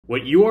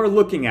What you are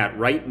looking at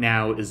right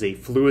now is a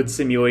fluid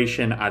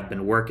simulation I've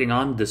been working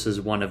on. This is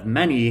one of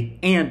many,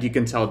 and you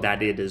can tell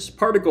that it is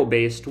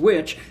particle-based,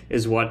 which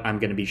is what I'm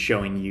going to be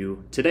showing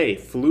you today.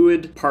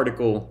 Fluid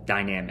particle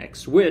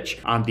dynamics,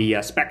 which on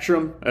the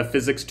spectrum of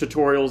physics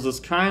tutorials is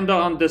kind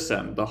of on this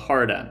end, the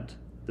hard end.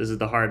 This is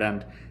the hard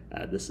end.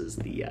 This is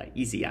the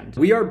easy end.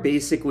 We are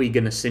basically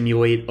going to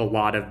simulate a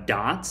lot of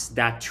dots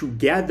that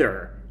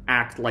together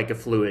act like a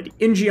fluid.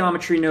 In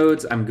geometry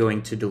nodes, I'm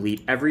going to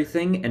delete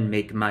everything and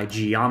make my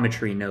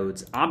geometry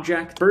nodes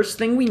object. First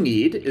thing we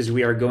need is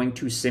we are going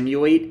to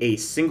simulate a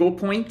single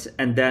point,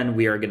 and then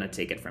we are going to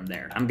take it from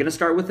there. I'm going to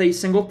start with a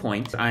single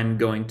point. I'm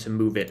going to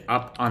move it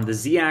up on the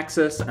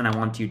z-axis, and I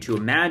want you to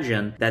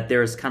imagine that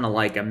there's kind of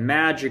like a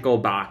magical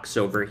box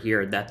over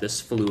here that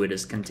this fluid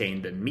is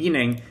contained in,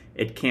 meaning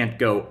it can't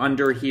go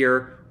under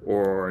here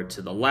or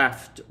to the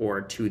left or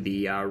to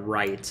the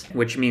right,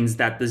 which means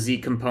that the z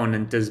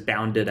component is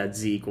bounded at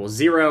z equals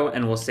 0,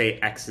 and we'll say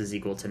x is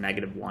equal to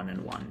 -1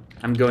 and 1.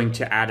 I'm going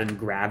to add in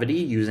gravity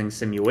using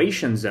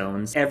simulation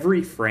zones.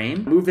 Every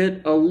frame, move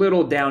it a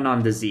little down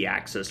on the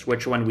z-axis,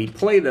 which when we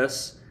play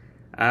this,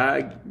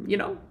 you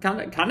know, kind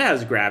of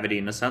has gravity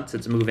in a sense.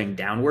 It's moving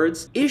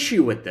downwards.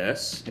 Issue with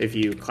this, if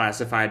you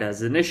classify it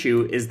as an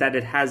issue, is that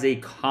it has a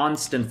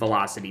constant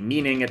velocity,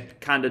 meaning it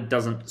kind of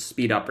doesn't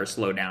speed up or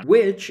slow down,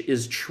 which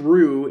is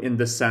true in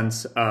the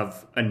sense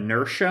of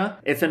inertia.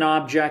 If an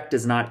object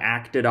is not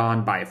acted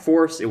on by a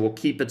force, it will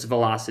keep its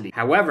velocity.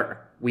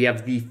 However, we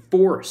have the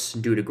force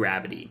due to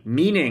gravity,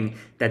 meaning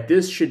that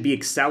this should be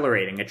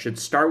accelerating. It should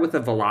start with a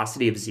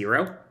velocity of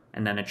 0,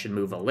 and then it should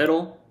move a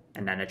little,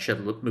 and then it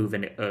should move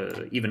in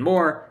even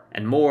more,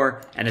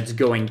 and it's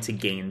going to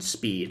gain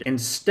speed.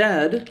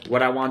 Instead,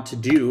 what I want to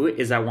do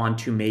is I want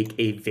to make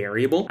a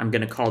variable. I'm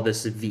going to call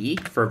this v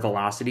for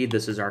velocity.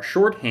 This is our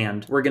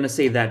shorthand. We're going to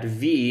say that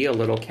v, a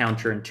little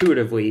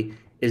counterintuitively,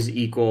 is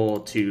equal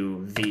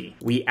to v.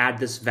 We add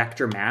this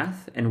vector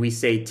math, and we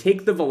say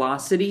take the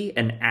velocity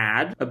and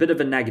add a bit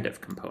of a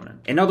negative component.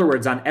 In other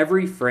words, on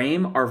every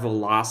frame, our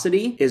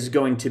velocity is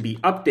going to be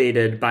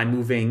updated by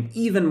moving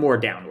even more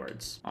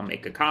downwards. I'll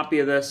make a copy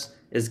of this.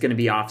 It's going to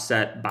be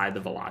offset by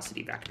the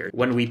velocity vector.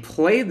 When we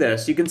play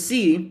this, you can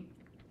see,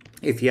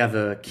 if you have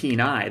a keen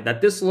eye,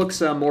 that this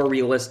looks more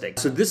realistic.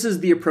 So this is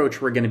the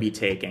approach we're going to be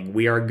taking.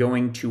 We are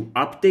going to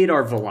update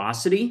our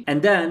velocity,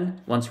 and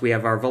then once we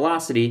have our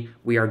velocity,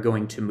 we are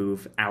going to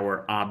move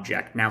our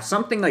object. Now,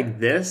 something like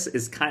this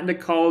is kind of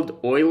called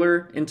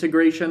Euler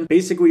integration.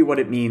 Basically what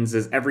it means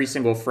is every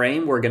single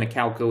frame, we're going to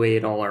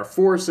calculate all our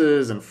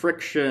forces and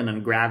friction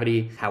and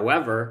gravity.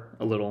 However,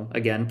 a little,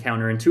 again,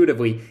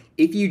 counterintuitively,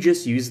 if you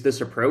just use this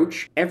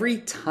approach, every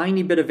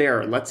tiny bit of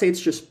error, let's say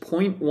it's just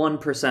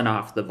 0.1%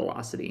 off the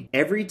velocity,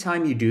 every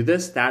time you do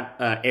this, that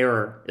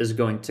error is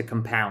going to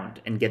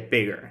compound and get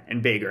bigger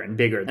and bigger and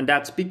bigger. And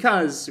that's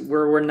because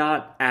we're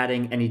not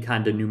adding any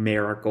kind of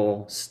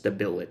numerical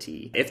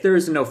stability. If there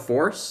is no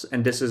force,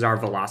 and this is our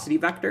velocity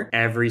vector,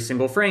 every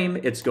single frame,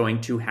 it's going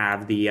to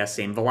have the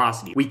same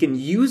velocity. We can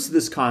use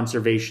this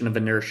conservation of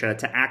inertia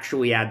to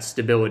actually add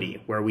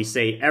stability, where we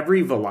say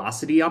every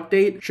velocity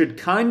update should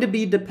kind of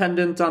be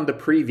dependent on the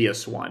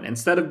previous one.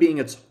 Instead of being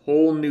its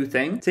whole new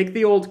thing, take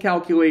the old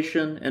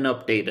calculation and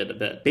update it a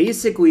bit.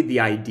 Basically, the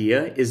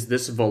idea is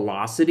this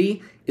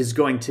velocity is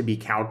going to be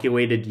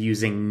calculated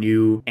using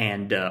new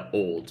and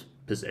old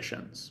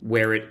positions,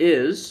 where it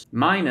is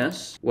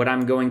minus what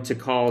I'm going to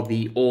call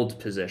the old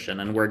position,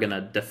 and we're going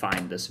to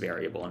define this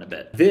variable in a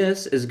bit.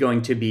 This is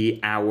going to be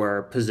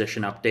our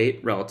position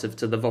update relative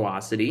to the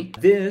velocity.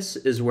 This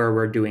is where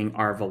we're doing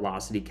our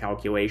velocity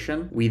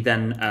calculation. We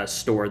then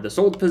store this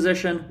old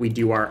position, we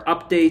do our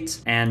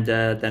update, and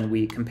then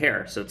we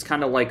compare. So it's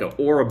kind of like a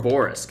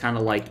Ouroboros, kind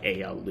of like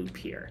a loop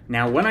here.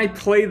 Now, when I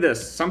play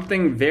this,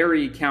 something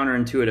very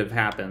counterintuitive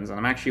happens, and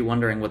I'm actually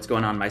wondering what's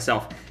going on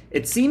myself.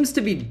 It seems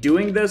to be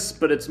doing this,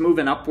 but it's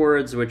moving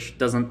upwards, which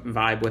doesn't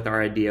vibe with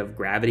our idea of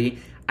gravity.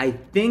 I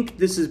think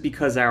this is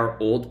because our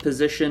old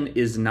position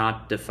is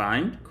not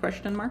defined,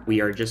 question mark. We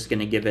are just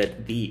gonna give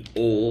it the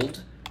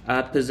old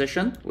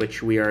position,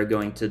 which we are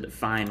going to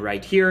define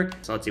right here.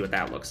 So let's see what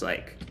that looks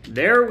like.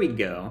 There we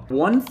go.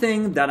 One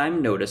thing that I'm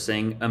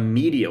noticing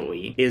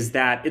immediately is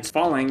that it's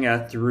falling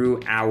through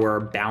our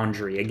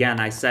boundary. Again,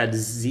 I said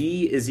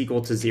z is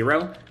equal to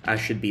 0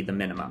 should be the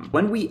minimum.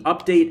 When we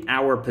update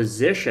our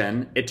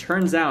position, it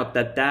turns out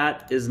that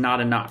that is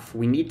not enough.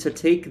 We need to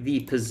take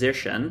the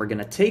position. We're going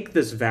to take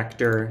this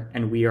vector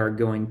and we are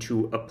going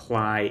to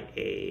apply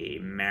a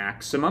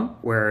maximum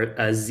where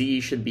z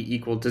should be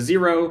equal to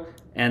 0.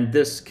 And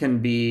this can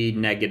be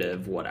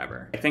negative,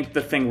 whatever. I think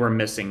the thing we're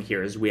missing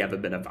here is we have a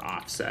bit of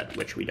offset,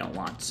 which we don't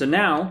want. So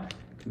now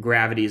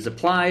gravity is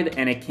applied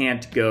and it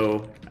can't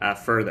go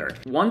further.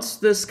 Once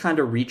this kind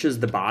of reaches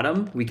the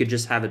bottom, we could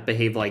just have it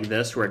behave like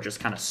this, where it just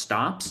kind of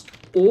stops.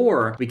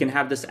 Or we can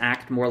have this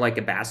act more like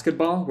a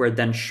basketball, where it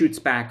then shoots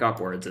back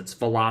upwards. Its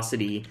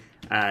velocity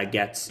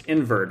gets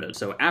inverted.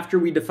 So after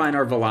we define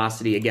our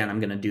velocity, again, I'm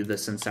going to do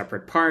this in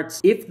separate parts.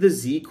 If the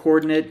z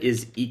coordinate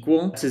is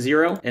equal to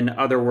 0, in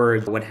other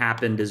words, what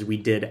happened is we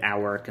did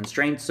our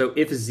constraints. So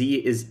if z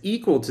is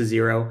equal to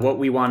 0, what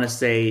we want to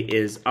say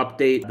is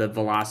update the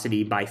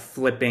velocity by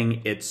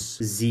flipping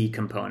its z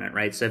component,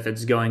 right? So if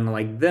it's going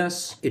like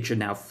this, it should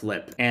now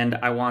flip. And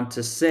I want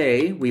to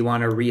say we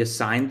want to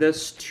reassign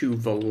this to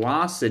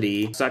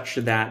velocity such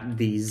that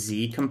the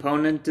z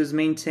component is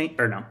maintained,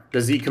 or no,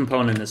 the z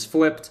component is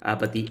flipped,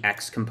 but the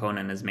x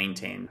component is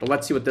maintained. But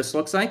let's see what this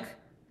looks like.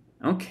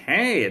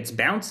 Okay, it's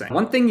bouncing.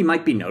 One thing you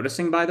might be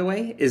noticing, by the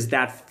way, is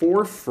that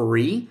for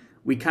free,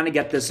 we kind of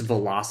get this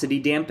velocity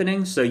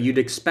dampening. So you'd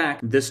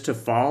expect this to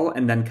fall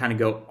and then kind of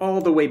go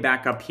all the way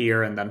back up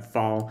here and then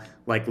fall,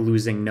 like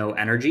losing no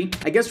energy.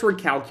 I guess we're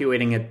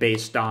calculating it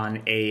based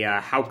on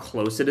how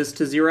close it is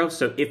to 0.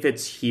 So if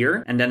it's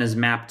here and then is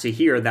mapped to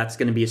here, that's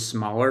going to be a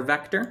smaller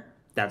vector.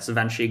 That's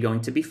eventually going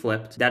to be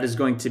flipped. That is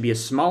going to be a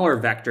smaller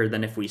vector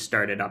than if we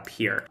started up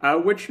here,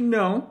 which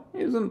no,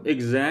 isn't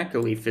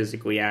exactly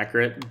physically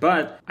accurate,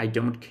 but I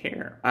don't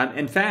care.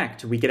 In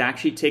fact, we could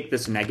actually take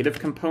this negative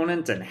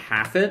component and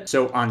half it.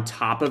 So on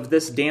top of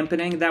this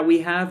dampening that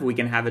we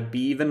can have it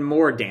be even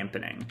more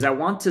dampening. I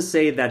want to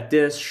say that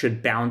this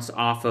should bounce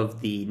off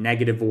of the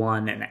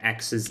 -1 and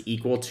x is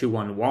equal to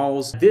 1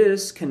 walls.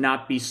 This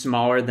cannot be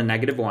smaller than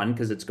 -1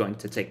 because it's going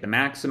to take the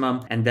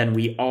maximum. And then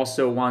we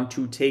also want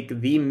to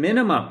take the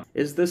minimum.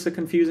 Is this a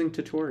confusing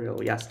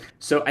tutorial? Yes.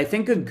 So I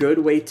think a good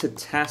way to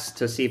test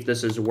to see if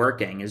this is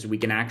working is we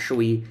can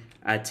actually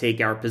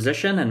take our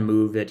position and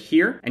move it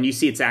here. And you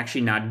see it's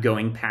actually not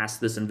going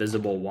past this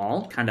invisible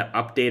wall. Kind of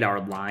update our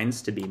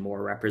lines to be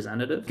more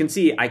representative. You can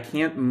see I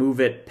can't move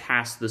it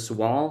past this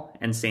wall,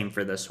 and same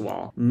for this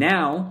wall.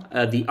 Now,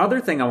 the other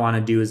thing I want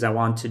to do is I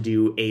want to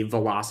do a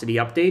velocity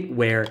update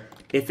where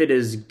if it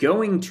is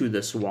going to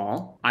this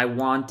wall, I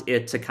want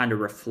it to kind of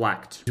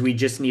reflect. We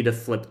just need to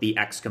flip the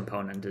x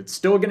component. It's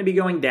still going to be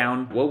going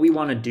down. What we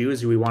want to do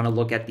is we want to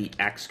look at the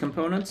x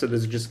component. So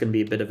this is just going to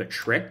be a bit of a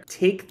trick.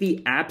 Take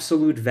the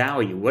absolute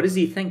value. What is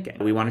he thinking?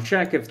 We want to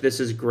check if this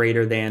is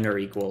greater than or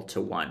equal to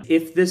 1.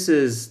 If this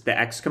is, the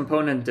x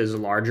component is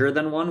larger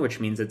than 1, which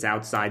means it's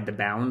outside the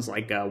bounds,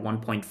 like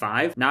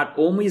 1.5, not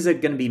only is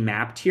it going to be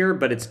mapped here,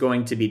 but it's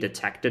going to be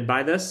detected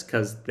by this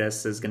because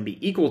this is going to be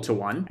equal to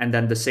 1. And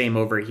then the same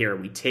over here.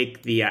 We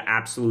take the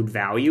absolute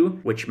value,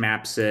 which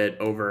maps it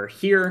over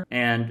here,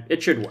 and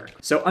it should work.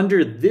 So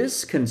under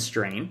this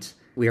constraint,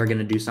 we are going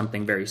to do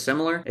something very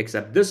similar,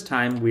 except this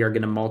time we are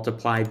going to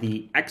multiply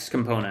the x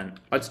component.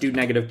 Let's do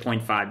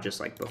 -0.5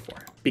 just like before.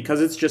 Because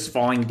it's just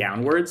falling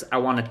downwards, I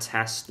want to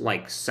test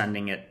like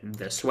sending it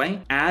this way.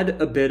 Add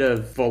a bit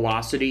of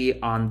velocity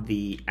on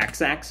the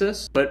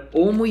x-axis, but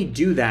only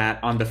do that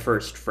on the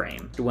first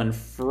frame. When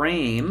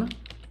frame,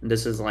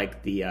 this is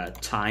like the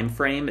time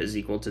frame, is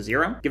equal to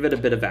 0. Give it a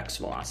bit of x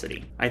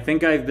velocity. I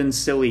think I've been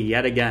silly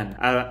yet again.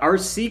 Our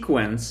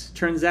sequence,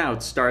 turns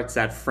out, starts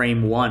at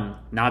frame 1,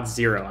 not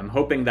 0. I'm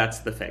hoping that's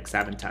the fix. I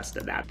haven't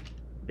tested that.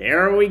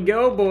 There we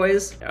go,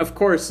 boys. Of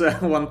course,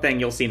 one thing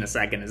you'll see in a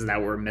second is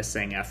that we're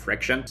missing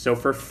friction. So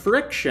for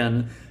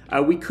friction,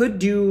 we could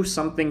do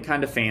something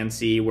kind of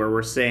fancy where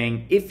we're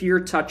saying if you're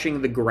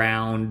touching the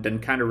ground, then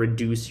kind of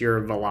reduce your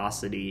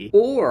velocity.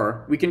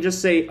 Or we can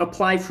just say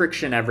apply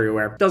friction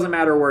everywhere. Doesn't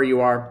matter where you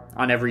are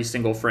on every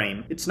single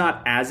frame. It's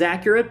not as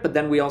accurate, but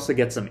then we also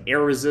get some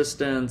air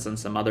resistance and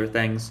some other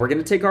things. We're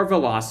going to take our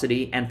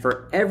velocity, and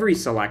for every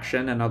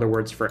selection, in other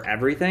words, for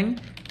everything,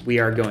 we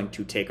are going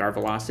to take our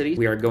velocity.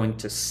 We are going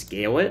to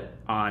scale it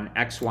on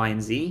x, y,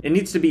 and z. It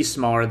needs to be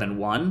smaller than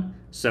 1.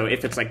 So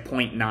if it's like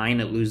 0.9,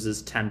 it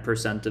loses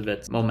 10% of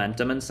its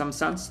momentum in some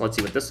sense. Let's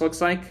see what this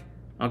looks like.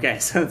 Okay,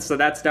 so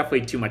that's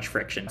definitely too much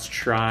friction. Let's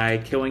try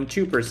killing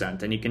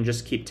 2%, and you can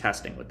just keep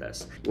testing with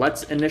this.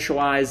 Let's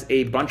initialize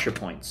a bunch of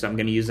points. So I'm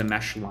going to use a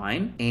mesh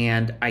line,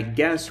 and I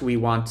guess we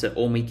want to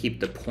only keep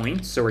the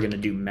points, so we're going to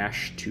do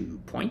mesh 2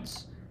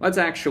 points. Let's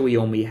actually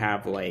only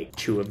have like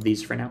 2 of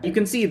these for now. You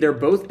can see they're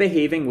both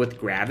behaving with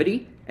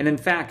gravity, and in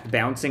fact,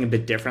 bouncing a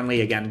bit differently,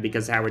 again,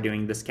 because how we're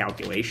doing this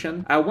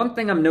calculation. One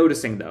thing I'm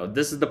noticing, though,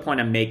 this is the point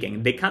I'm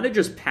making, they kind of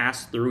just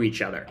pass through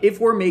each other. If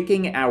we're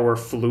making our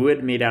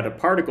fluid made out of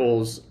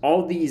particles,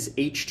 all these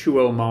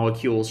H2O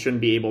molecules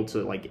shouldn't be able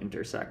to, like,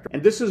 intersect.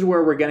 And this is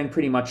where we're getting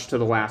pretty much to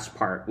the last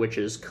part, which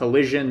is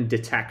collision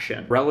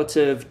detection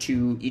relative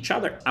to each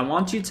other. I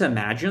want you to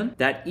imagine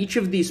that each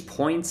of these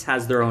points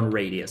has their own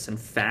radius. In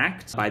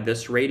fact, by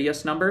this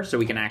radius number, so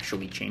we can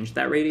actually change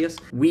that radius,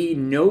 we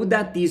know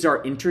that these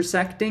are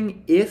intersecting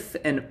if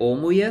and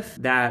only if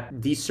that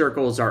these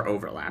circles are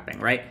overlapping,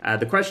 right?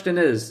 The question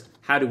is,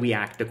 how do we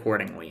act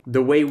accordingly?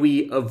 The way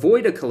we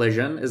avoid a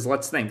collision is,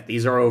 let's think,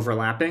 these are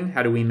overlapping.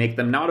 How do we make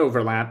them not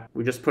overlap?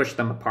 We just push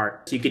them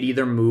apart. So you could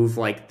either move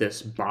like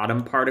this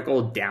bottom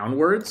particle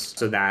downwards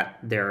so that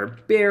they're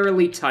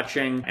barely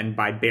touching, and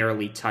by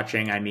barely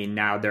touching, I mean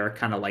now they're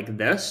kind of like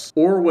this.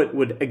 Or what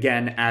would,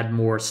 again, add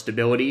more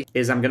stability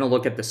is I'm going to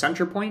look at the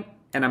center point,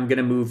 and I'm going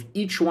to move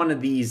each one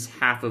of these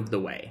half of the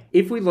way.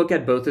 If we look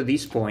at both of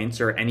these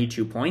points, or any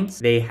 2 points,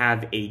 they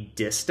have a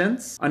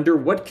distance. Under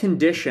what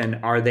condition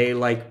are they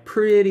like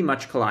pretty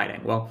much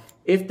colliding? Well,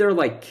 if they're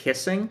like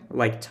kissing,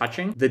 like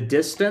touching, the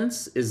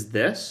distance is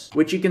this,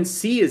 which you can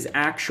see is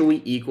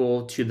actually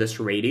equal to this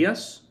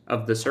radius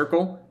of the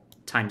circle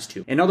times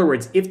 2. In other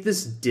words, if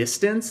this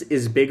distance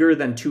is bigger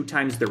than 2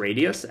 times the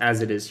radius,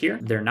 as it is here,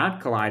 they're not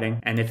colliding.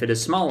 And if it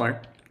is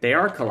smaller, they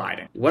are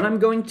colliding. What I'm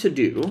going to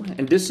do,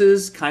 and this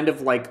is kind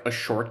of like a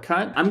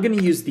shortcut, I'm going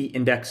to use the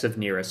index of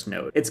nearest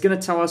node. It's going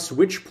to tell us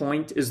which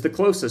point is the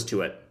closest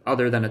to it,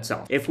 other than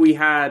itself. If we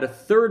had a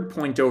third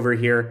point over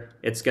here,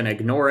 it's going to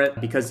ignore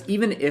it, because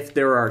even if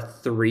there are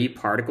 3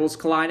 particles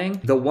colliding,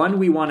 the one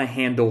we want to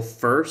handle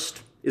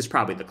first is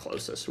probably the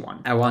closest one.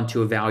 I want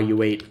to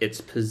evaluate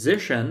its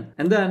position,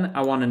 and then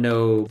I want to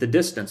know the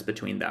distance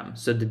between them.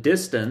 So the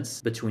distance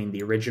between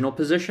the original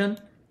position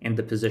and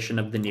the position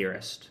of the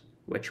nearest,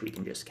 which we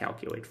can just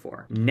calculate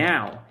for.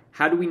 Now,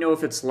 how do we know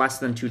if it's less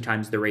than 2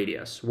 times the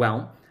radius?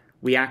 Well,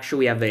 we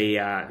actually have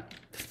a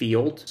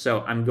field.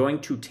 So I'm going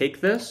to take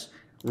this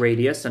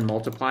radius and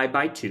multiply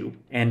by 2,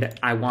 and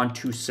I want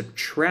to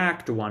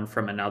subtract one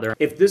from another.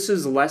 If this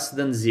is less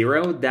than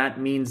 0, that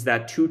means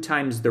that 2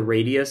 times the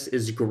radius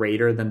is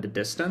greater than the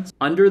distance.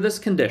 Under this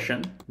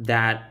condition,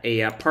 that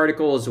a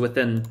particle is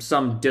within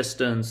some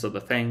distance of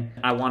the thing,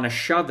 I want to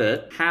shove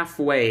it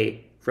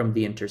halfway from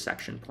the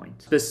intersection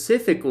point.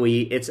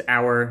 Specifically, it's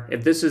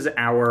if this is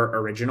our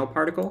original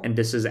particle and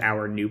this is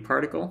our new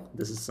particle,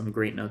 this is some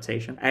great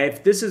notation.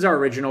 If this is our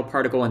original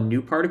particle and new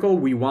particle,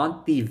 we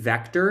want the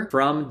vector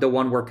from the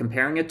one we're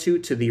comparing it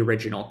to the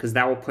original, because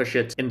that will push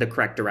it in the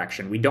correct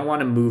direction. We don't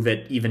want to move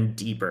it even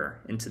deeper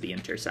into the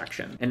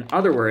intersection. In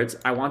other words,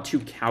 I want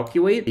to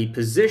calculate the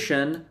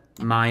position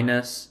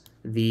minus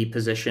the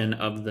position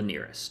of the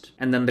nearest.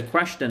 And then the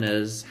question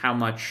is, how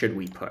much should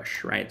we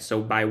push, right? So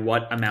by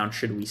what amount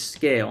should we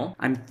scale?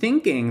 I'm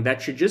thinking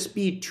that should just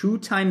be 2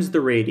 times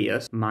the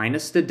radius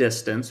minus the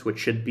distance, which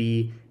should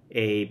be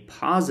a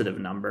positive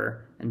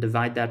number, and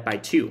divide that by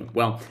 2.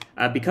 Well,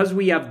 because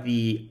we have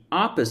the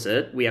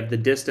opposite, we have the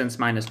distance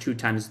minus 2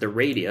 times the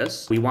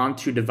radius, we want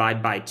to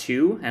divide by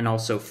 2 and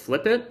also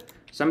flip it.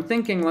 So I'm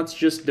thinking let's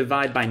just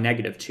divide by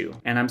 -2.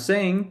 And I'm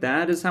saying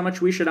that is how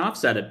much we should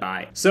offset it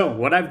by. So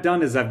what I've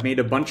done is I've made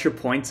a bunch of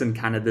points in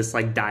kind of this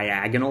like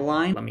diagonal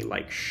line. Let me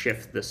like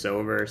shift this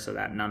over so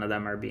that none of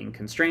them are being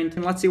constrained.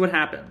 And let's see what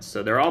happens.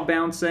 So they're all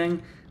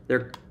bouncing,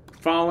 they're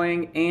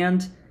falling,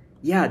 and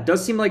yeah, it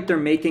does seem like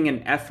they're making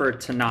an effort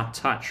to not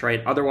touch,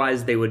 right?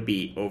 Otherwise they would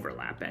be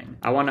overlapping.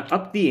 I want to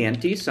up the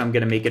ante, so I'm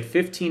going to make it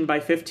 15 by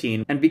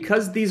 15. And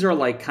because these are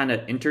like kind of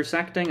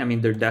intersecting, I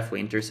mean, they're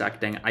definitely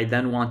intersecting, I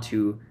then want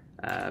to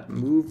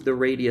move the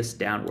radius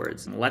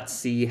downwards. And let's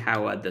see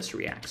how this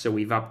reacts. So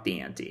we've upped the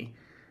ante.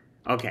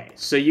 Okay,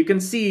 so you can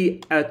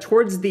see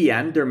towards the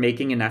end, they're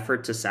making an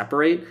effort to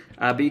separate,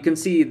 but you can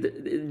see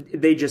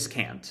they just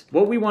can't.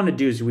 What we want to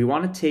do is we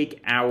want to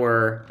take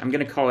our, I'm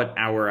going to call it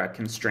our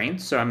constraint.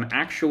 So I'm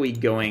actually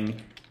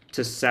going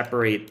to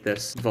separate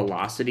this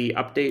velocity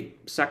update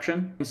section.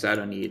 So I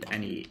don't need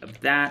any of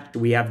that.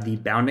 We have the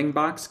bounding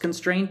box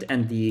constraint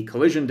and the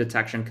collision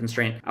detection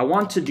constraint. I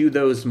want to do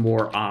those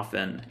more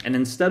often. And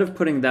instead of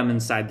putting them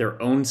inside their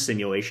own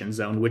simulation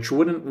zone, which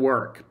wouldn't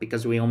work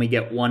because we only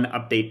get 1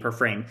 update per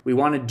frame, we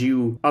want to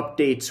do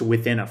updates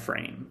within a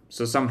frame.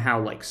 So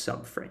somehow like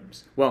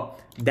subframes. Well,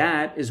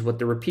 that is what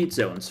the repeat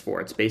zone's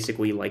for. It's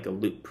basically like a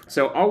loop.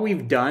 So all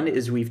we've done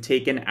is we've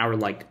taken our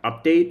like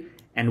update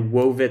and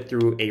wove it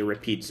through a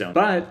repeat zone.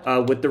 But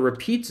with the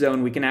repeat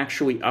zone, we can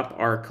actually up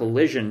our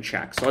collision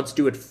check. So let's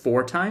do it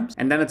 4 times,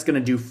 and then it's gonna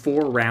do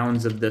 4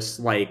 rounds of this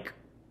like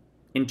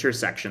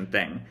intersection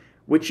thing,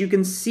 which you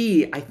can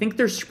see, I think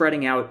they're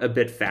spreading out a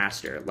bit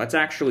faster. Let's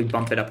actually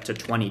bump it up to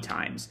 20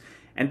 times.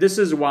 And this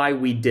is why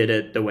we did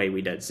it the way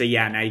we did. So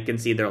yeah, now you can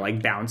see they're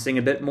like bouncing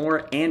a bit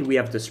more, and we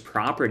have this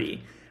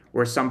property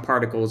where some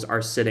particles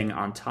are sitting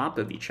on top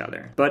of each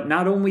other. But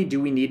not only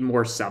do we need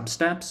more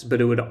sub-steps,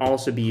 but it would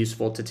also be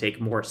useful to take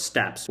more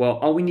steps. Well,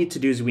 all we need to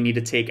do is we need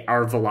to take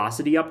our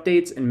velocity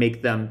updates and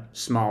make them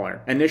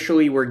smaller.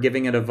 Initially, we're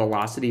giving it a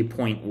velocity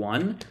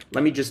 0.1.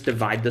 Let me just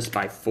divide this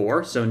by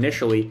 4. So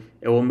initially,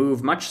 it will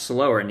move much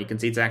slower, and you can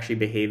see it's actually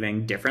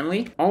behaving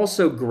differently.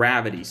 Also,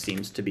 gravity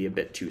seems to be a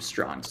bit too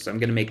strong. So I'm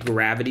gonna make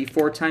gravity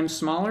 4 times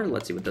smaller.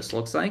 Let's see what this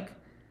looks like.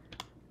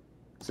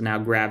 So now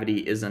gravity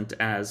isn't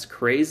as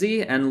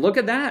crazy, and look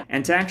at that.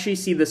 And to actually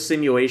see the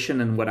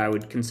simulation in what I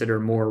would consider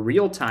more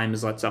real time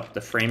is let's up the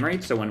frame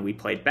rate. So when we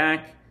play it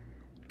back,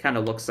 Kind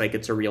of looks like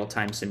it's a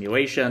real-time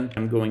simulation.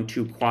 I'm going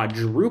to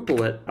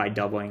quadruple it by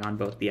doubling on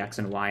both the X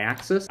and Y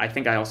axis. I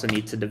think I also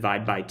need to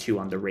divide by 2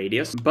 on the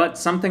radius. But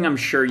something I'm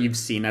sure you've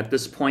seen at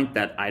this point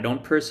that I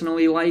don't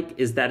personally like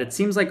is that it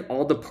seems like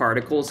all the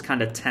particles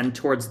kind of tend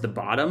towards the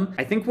bottom.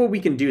 I think what we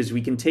can do is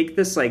we can take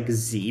this like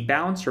Z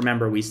bounce.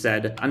 Remember we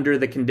said under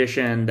the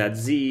condition that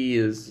Z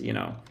is, you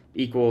know,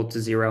 equal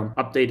to 0,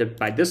 update it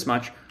by this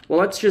much. Well,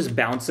 let's just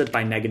bounce it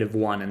by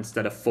 -1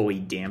 instead of fully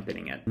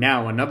dampening it.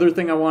 Now, another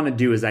thing I want to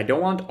do is I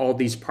don't want all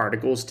these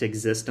particles to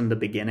exist in the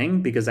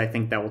beginning because I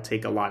think that will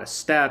take a lot of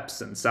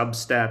steps and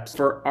sub-steps.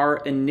 For our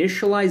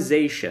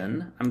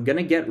initialization, I'm going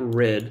to get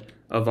rid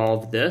of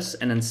all of this,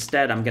 and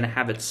instead I'm going to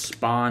have it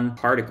spawn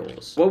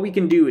particles. What we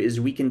can do is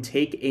we can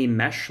take a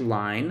mesh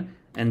line,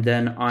 and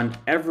then on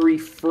every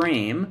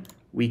frame,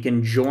 we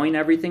can join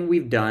everything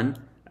we've done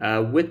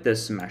with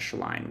this mesh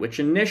line, which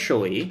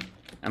initially,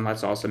 and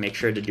let's also make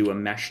sure to do a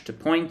mesh to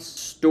points,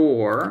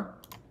 store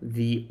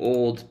the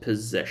old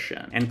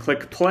position, and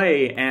click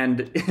play,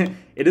 and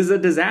it is a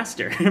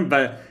disaster,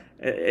 but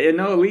you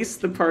know, at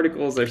least the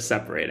particles are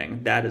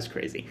separating. That is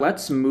crazy.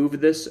 Let's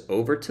move this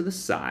over to the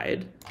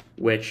side,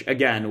 which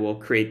again will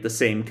create the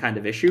same kind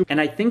of issue. And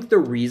I think the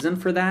reason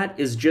for that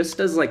is just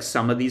as like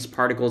some of these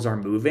particles are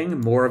moving,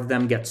 more of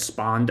them get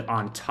spawned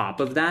on top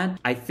of that.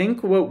 I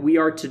think what we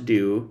are to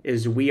do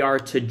is we are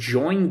to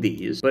join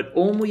these, but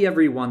only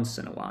every once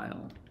in a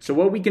while. So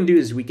what we can do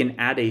is we can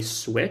add a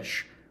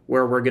switch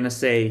where we're gonna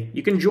say,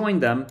 you can join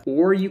them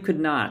or you could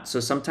not.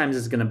 So sometimes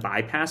it's gonna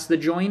bypass the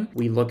join.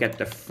 We look at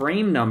the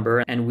frame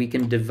number and we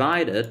can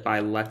divide it by,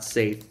 let's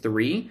say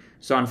 3.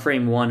 So on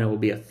frame 1, it will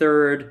be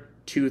 1/3,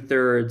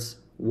 2/3,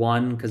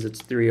 1, because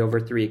it's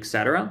 3/3,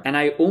 etc. And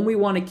I only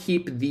want to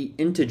keep the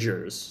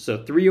integers. So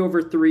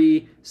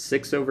 3/3,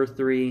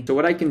 6/3. So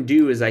what I can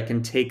do is I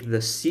can take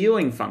the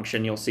ceiling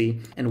function, you'll see,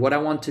 and what I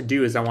want to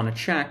do is I want to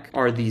check,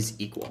 are these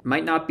equal?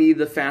 Might not be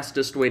the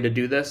fastest way to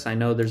do this. I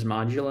know there's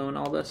modulo and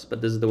all this,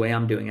 but this is the way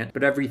I'm doing it.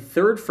 But every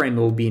 3rd frame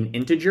will be an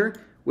integer,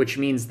 which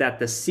means that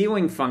the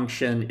ceiling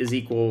function is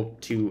equal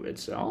to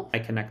itself. I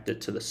connect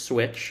it to the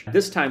switch.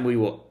 This time we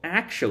will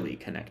actually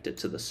connect it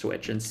to the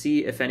switch and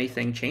see if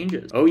anything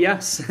changes. Oh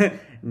yes,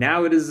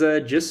 now it is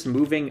just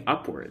moving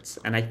upwards.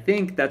 And I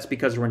think that's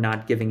because we're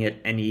not giving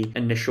it any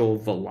initial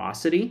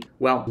velocity.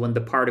 Well, when the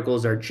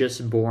particles are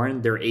just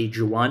born, they're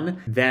age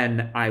 1,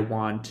 then I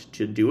want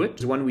to do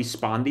it. When we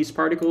spawn these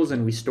particles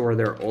and we store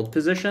their old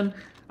position,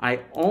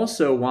 I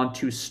also want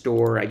to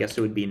store, I guess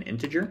it would be an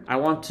integer. I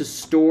want to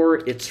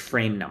store its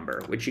frame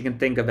number, which you can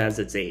think of as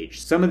its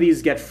age. Some of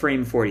these get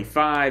frame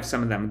 45,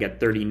 some of them get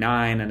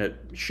 39, and it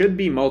should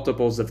be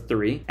multiples of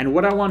 3. And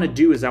what I want to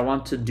do is I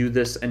want to do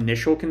this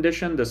initial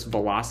condition, this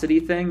velocity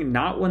thing,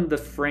 not when the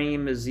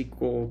frame is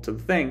equal to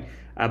the thing,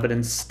 but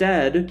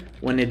instead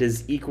when it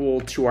is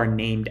equal to our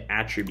named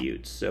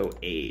attributes, so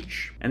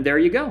age. And there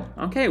you go.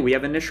 Okay, we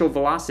have initial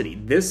velocity.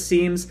 This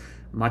seems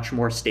much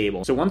more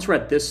stable. So once we're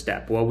at this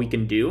step, what we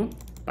can do,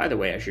 by the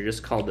way, I should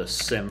just call this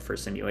sim for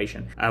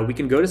simulation. We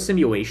can go to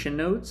simulation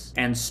nodes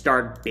and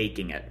start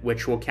baking it,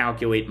 which will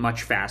calculate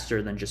much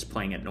faster than just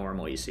playing it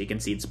normally. So you can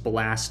see it's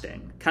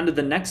blasting. Kind of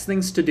the next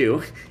things to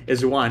do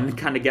is one,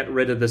 kind of get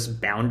rid of this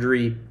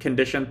boundary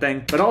condition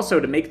thing, but also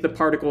to make the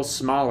particles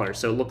smaller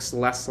so it looks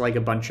less like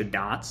a bunch of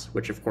dots,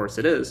 which of course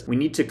it is. We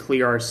need to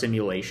clear our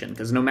simulation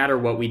because no matter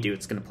what we do,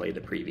 it's going to play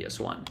the previous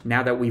one.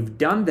 Now that we've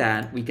done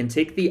that, we can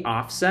take the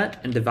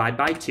offset and divide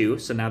by 2.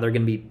 So now they're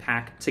going to be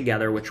packed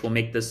together, which will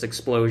make this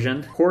explosion.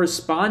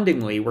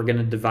 Correspondingly, we're going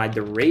to divide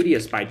the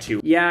radius by 2.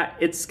 Yeah,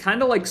 it's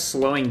kind of like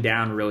slowing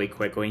down really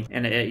quickly.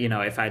 And you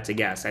know, if I had to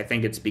guess, I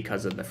think it's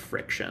because of the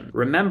friction.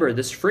 Remember,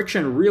 this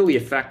friction really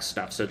affects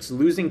stuff. So it's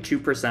losing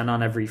 2%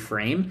 on every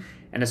frame.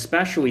 And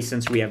especially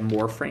since we have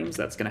more frames,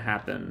 that's going to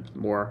happen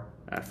more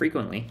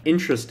frequently.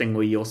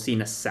 Interestingly, you'll see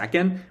in a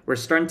second, we're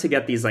starting to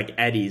get these like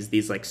eddies,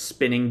 these like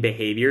spinning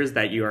behaviors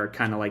that you are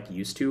kind of like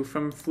used to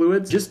from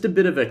fluids. Just a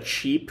bit of a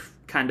cheap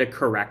kind of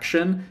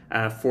correction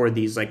for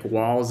these like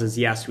walls is,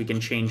 yes, we can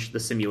change the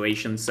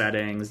simulation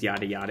settings,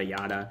 yada, yada,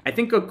 yada. I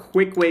think a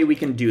quick way we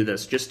can do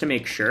this, just to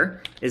make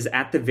sure, is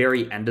at the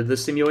very end of the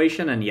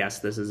simulation, and yes,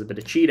 this is a bit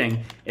of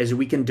cheating, is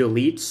we can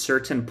delete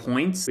certain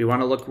points. We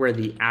want to look where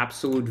the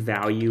absolute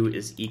value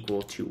is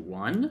equal to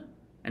 1.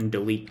 And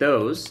delete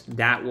those.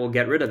 That will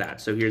get rid of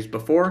that. So here's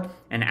before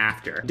and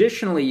after.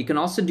 Additionally, you can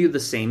also do the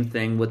same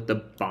thing with the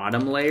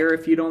bottom layer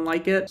if you don't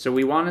like it. So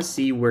we want to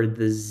see where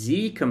the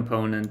Z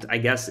component, I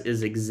guess,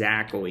 is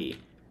exactly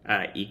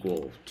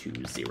equal to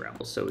 0.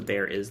 So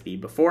there is the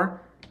before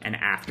and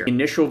after.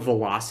 Initial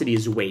velocity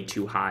is way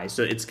too high,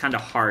 so it's kind of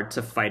hard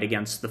to fight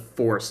against the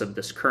force of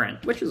this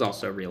current, which is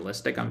also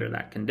realistic under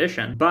that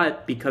condition.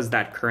 But because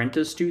that current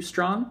is too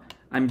strong,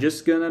 I'm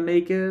just gonna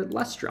make it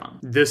less strong.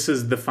 This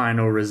is the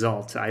final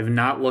result. I've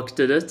not looked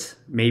at it.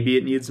 Maybe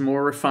it needs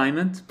more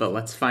refinement, but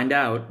let's find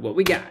out what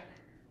we got.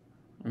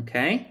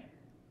 Okay.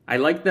 I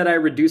like that I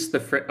reduced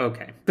the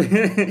okay.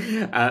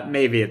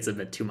 Maybe it's a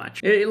bit too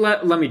much.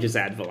 Let me just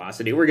add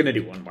velocity. We're gonna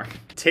do one more.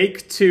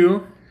 Take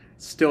 2.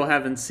 Still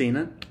haven't seen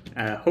it.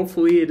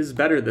 Hopefully it is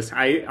better this.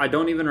 I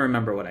don't even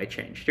remember what I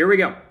changed. Here we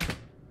go.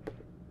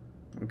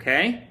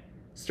 Okay,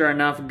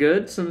 starting off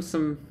good.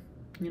 Some,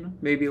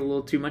 maybe a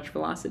little too much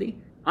velocity.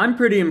 I'm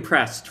pretty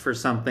impressed for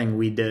something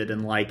we did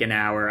in like an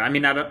hour. I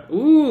mean,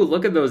 ooh,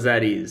 look at those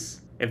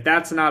eddies. If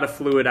that's not a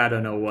fluid, I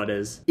don't know what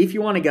is. If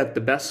you want to get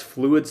the best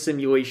fluid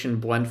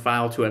simulation blend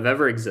file to have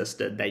ever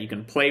existed that you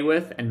can play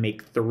with and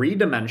make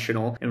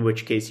three-dimensional, in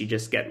which case you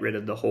just get rid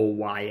of the whole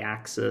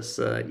y-axis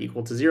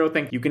equal to 0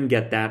 thing, you can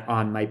get that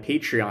on my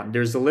Patreon.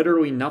 There's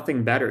literally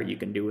nothing better you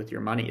can do with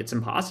your money. It's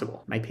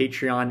impossible. My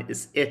Patreon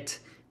is it,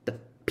 the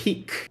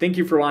peak. Thank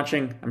you for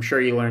watching. I'm sure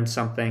you learned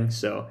something,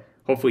 so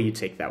hopefully you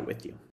take that with you.